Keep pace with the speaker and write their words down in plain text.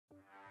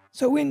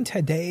So in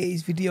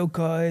today's video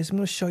guys, I'm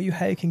going to show you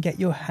how you can get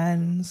your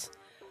hands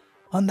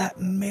on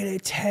that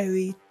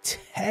military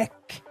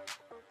tech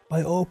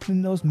by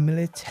opening those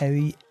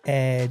military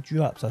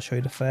airdrops. I'll show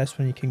you the first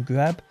one you can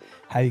grab,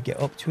 how you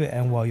get up to it,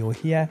 and while you're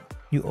here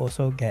you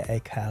also get a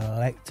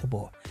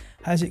collectible.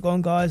 How's it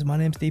going guys? My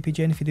name's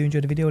DPJ, and if you do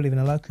enjoy the video, leaving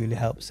a like really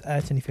helps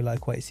out, and if you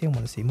like what you see and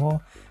want to see more,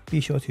 be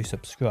sure to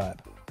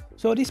subscribe.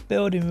 So this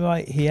building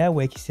right here,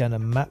 where you can see on the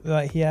map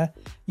right here,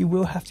 you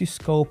will have to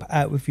scope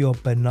out with your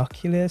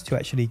binoculars to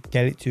actually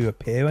get it to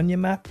appear on your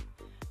map.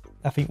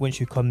 I think once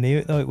you come near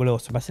it though, it will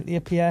automatically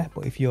appear,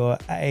 but if you're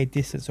at a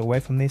distance away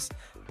from this,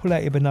 pull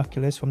out your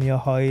binoculars from your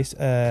highest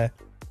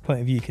point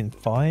of view you can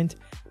find,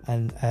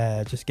 and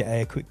just get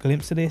a quick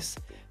glimpse of this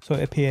so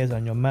it appears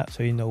on your map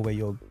so you know where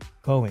you're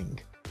going.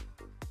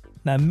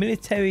 Now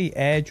military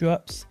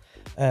airdrops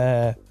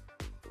are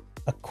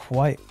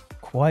quite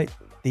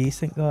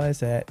decent guys.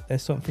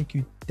 There's something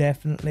you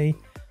definitely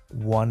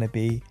want to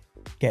be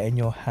getting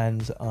your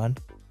hands on,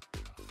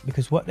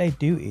 because what they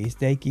do is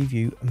they give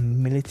you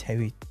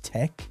military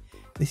tech.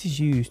 This is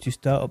used to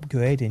start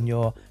upgrading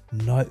your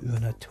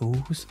Nightrunner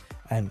tools,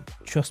 and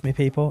trust me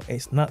people,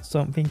 it's not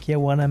something you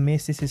want to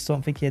miss. This is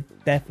something you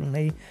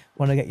definitely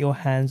want to get your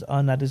hands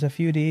on. Now there's a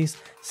few of these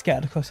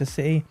scattered across the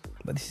city,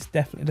 but this is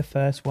definitely the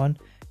first one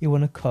you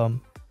want to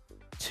come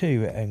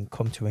to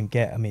and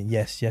get. I mean,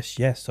 yes.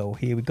 So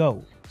here we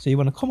go. So you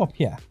want to come up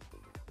here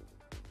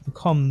and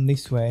come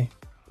this way,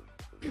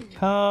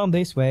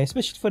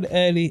 especially for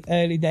the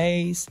early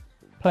days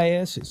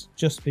players. It's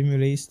just been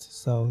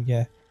released, so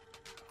yeah,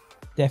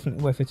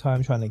 definitely worth your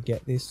time trying to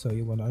get this. So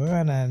you want to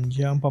run and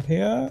jump up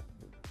here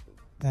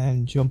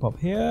and jump up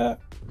here,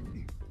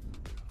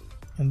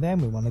 and then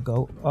we want to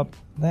go up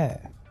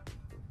there.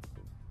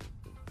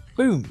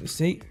 Boom,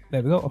 see,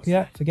 there we go, up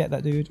here. Forget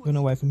that dude, run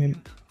away from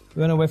him.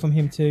 Run away from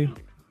him too.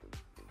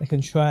 They can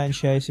try and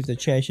chase. If they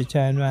chase you,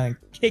 turn around and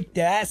kick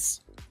their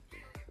ass.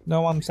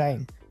 Know what I'm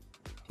saying?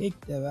 Kick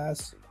their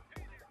ass.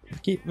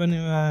 Keep running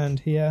around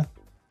here.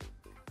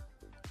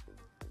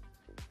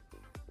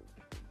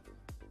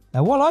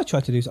 Now what I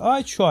tried to do is,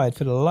 I tried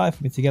for the life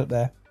of me to get up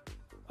there.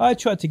 I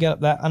tried to get up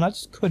there and I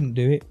just couldn't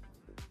do it.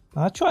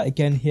 I tried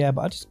again here,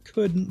 but I just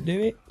couldn't do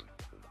it.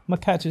 My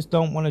characters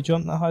don't want to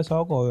jump that high, so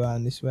I'll go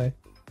around this way.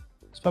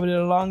 It's probably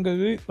the longer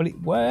route, but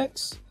it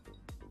works.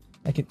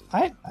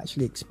 I ain't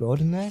actually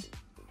explored in there.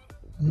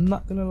 I'm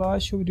not gonna lie.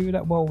 Should we do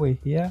that while we're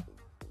here?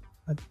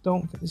 I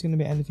don't think there's gonna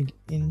be anything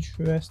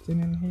interesting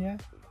in here.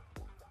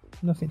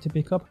 Nothing to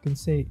pick up. I can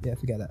see. Yeah,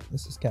 forget that.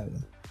 Let's just carry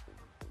on.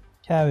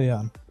 Carry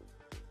on.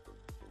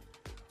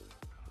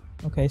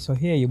 Okay, so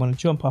here you want to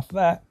jump off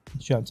that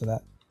and jump to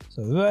that.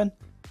 So run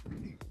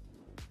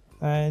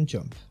and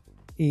jump.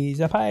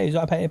 Easy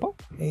peasy, people.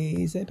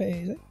 Easy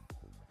peasy.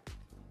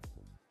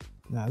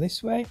 Now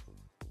this way.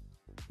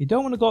 You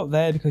don't want to go up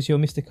there because you'll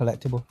miss the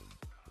collectible.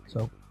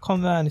 So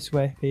come around this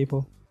way,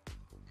 people.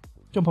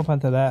 Jump up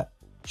onto that.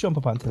 Jump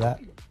up onto that.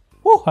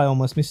 Whoa, I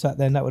almost missed that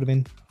then. That would have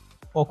been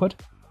awkward.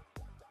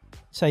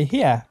 So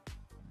here,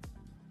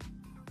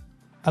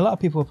 a lot of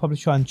people will probably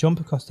try and jump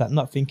across that,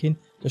 not thinking,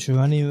 just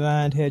running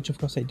around here, jump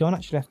across it. You don't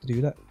actually have to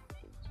do that.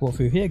 Just walk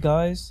through here,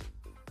 guys.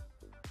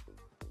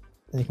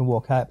 Then you can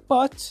walk out.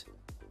 But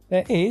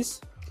there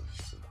is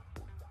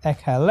a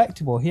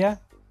collectible here.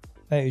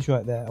 There it is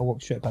right there. I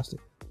walked straight past it.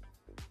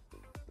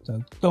 So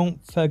don't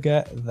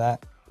forget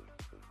that.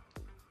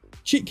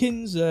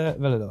 Chickens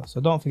Velador.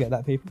 So don't forget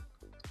that, people.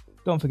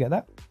 Don't forget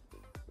that.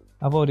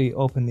 I've already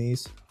opened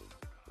these.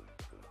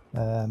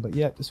 But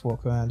yeah, just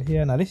walk around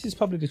here. Now this is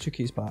probably the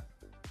trickiest part.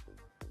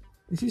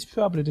 This is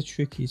probably the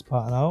trickiest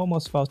part, and I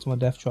almost fell to my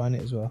death trying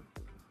it as well.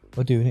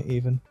 Or doing it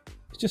even.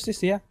 It's just this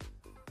here.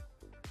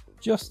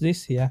 Just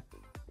this here.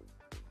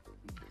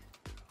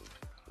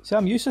 See,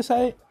 I'm useless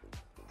at it.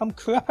 I'm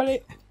crap at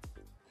it.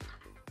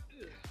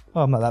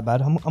 Oh, I'm not that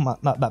bad. I'm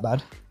not that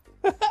bad.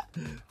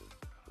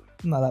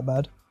 I'm not that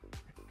bad.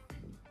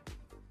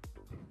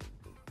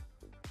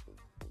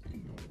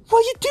 What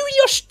are you doing,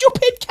 you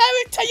stupid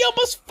character? You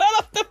almost fell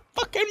off the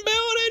fucking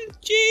building.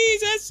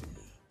 Jesus.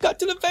 Got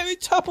to the very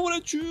top. I would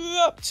have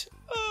dropped.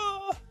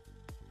 Oh.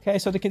 Okay,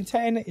 so the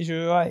container is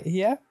right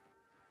here.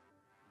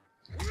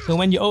 So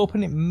when you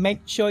open it, make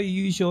sure you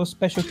use your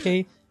special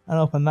key and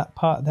open that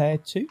part there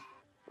too.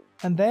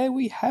 And there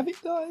we have it,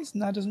 guys.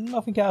 Now there's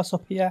nothing else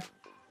up here.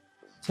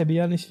 To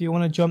be honest, if you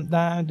want to jump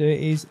down, there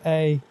is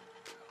a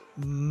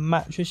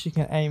mattress you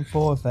can aim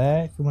for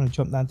there. If you want to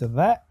jump down to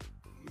that,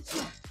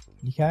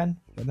 you can.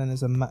 But then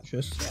there's a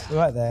mattress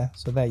right there.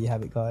 So there you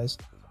have it, guys.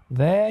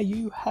 There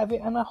you have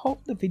it. And I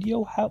hope the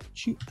video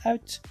helped you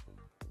out.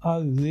 I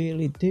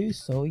really do.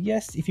 So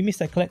yes, if you missed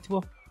that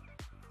collectible,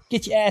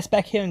 get your ass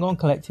back here and go and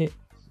collect it.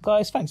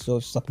 Guys, thanks for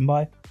stopping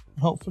by. And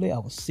hopefully I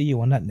will see you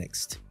on that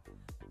next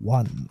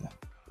one.